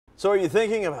So are you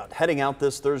thinking about heading out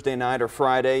this Thursday night or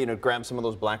Friday, grab some of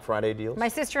those Black Friday deals? My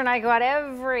sister and I go out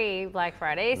every Black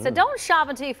Friday, so don't shop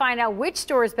until you find out which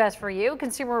store is best for you.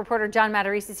 Consumer reporter John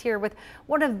Matarese is here with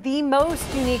one of the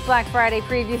most unique Black Friday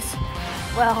previews,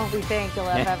 well, we think you'll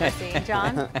have ever seen.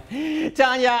 John?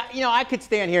 Tanya, I could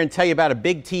stand here and tell you about a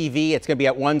big TV. It's going to be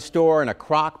at one store and a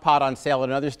crock pot on sale at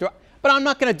another store. But I'm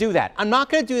not going to do that. I'm not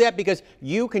going to do that because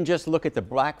you can just look at the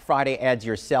Black Friday ads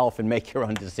yourself and make your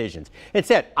own decisions.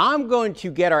 Instead, I'm going to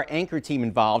get our anchor team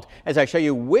involved as I show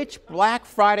you which Black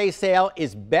Friday sale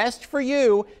is best for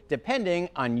you, depending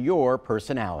on your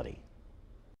personality.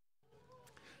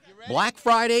 Black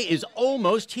Friday is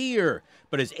almost here,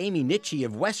 but as Amy Nitchie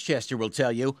of Westchester will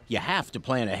tell you, you have to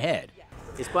plan ahead.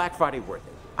 Is Black Friday worth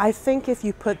it? I think if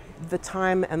you put the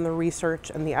time and the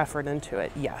research and the effort into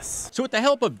it, yes. So with the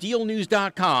help of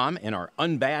DealNews.com and our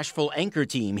unbashful anchor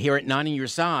team here at 9 on Your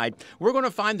Side, we're going to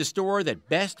find the store that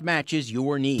best matches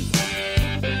your needs.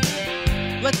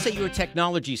 Let's say you're a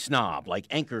technology snob like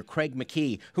anchor Craig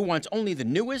McKee, who wants only the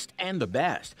newest and the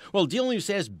best. Well, Deal News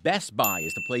says Best Buy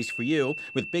is the place for you,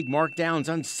 with big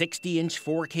markdowns on 60-inch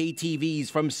 4K TVs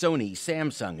from Sony,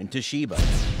 Samsung, and Toshiba.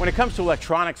 When it comes to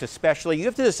electronics especially, you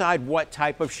have to decide what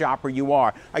type of shopper you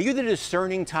are. Are you the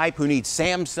discerning type who needs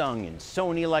Samsung and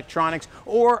Sony electronics,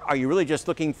 or are you really just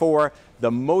looking for the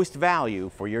most value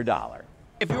for your dollar?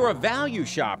 If you're a value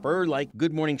shopper like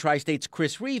Good Morning Tri-State's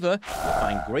Chris Riva, you'll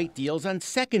find great deals on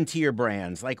second-tier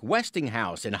brands like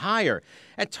Westinghouse and Haier,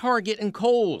 at Target and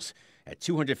Kohl's. At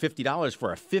 $250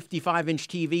 for a 55-inch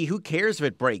TV, who cares if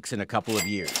it breaks in a couple of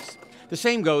years? The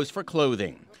same goes for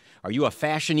clothing. Are you a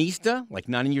fashionista like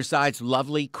 9 on Your Side's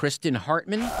lovely Kristen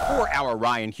Hartman or our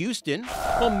Ryan Houston?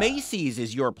 Well, Macy's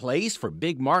is your place for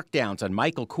big markdowns on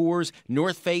Michael Kors,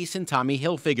 North Face, and Tommy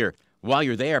Hilfiger. While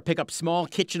you're there, pick up small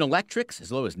kitchen electrics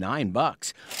as low as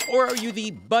 $9. Or are you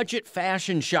the budget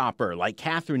fashion shopper like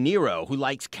Catherine Nero, who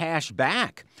likes cash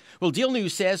back? Well, Deal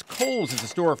News says Kohl's is the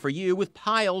store for you, with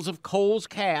piles of Kohl's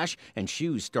cash and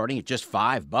shoes starting at just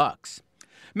 $5.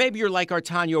 Maybe you're like our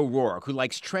Tanya O'Rourke, who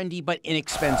likes trendy but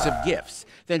inexpensive gifts.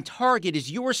 Then Target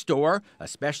is your store,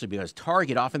 especially because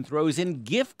Target often throws in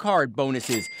gift card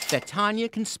bonuses that Tanya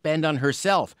can spend on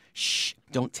herself. Shh,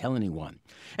 don't tell anyone.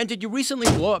 And did you recently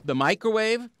blow up the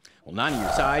microwave? Well, 9 on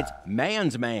Your Side's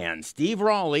man's man, Steve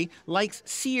Raleigh, likes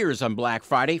Sears on Black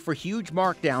Friday for huge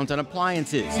markdowns on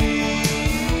appliances.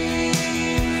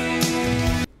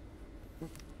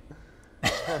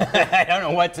 I don't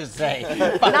know what to say.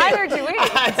 Neither do we.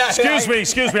 Excuse me,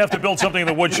 I have to build something in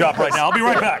the wood shop right now. I'll be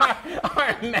right back.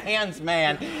 Our man's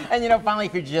man. And finally,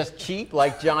 if you're just cheap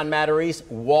like John Matarese,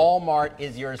 Walmart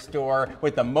is your store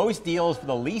with the most deals for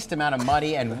the least amount of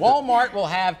money. And Walmart will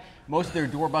have most of their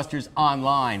doorbusters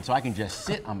online, so I can just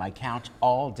sit on my couch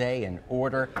all day and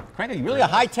order. Craig, are you really a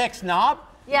high-tech snob?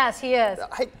 Yes, he is.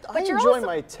 I enjoy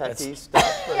my techie stuff.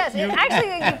 Yes,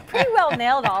 actually, you pretty well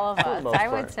nailed all of us, I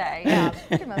would say. Yeah,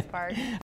 for the most part.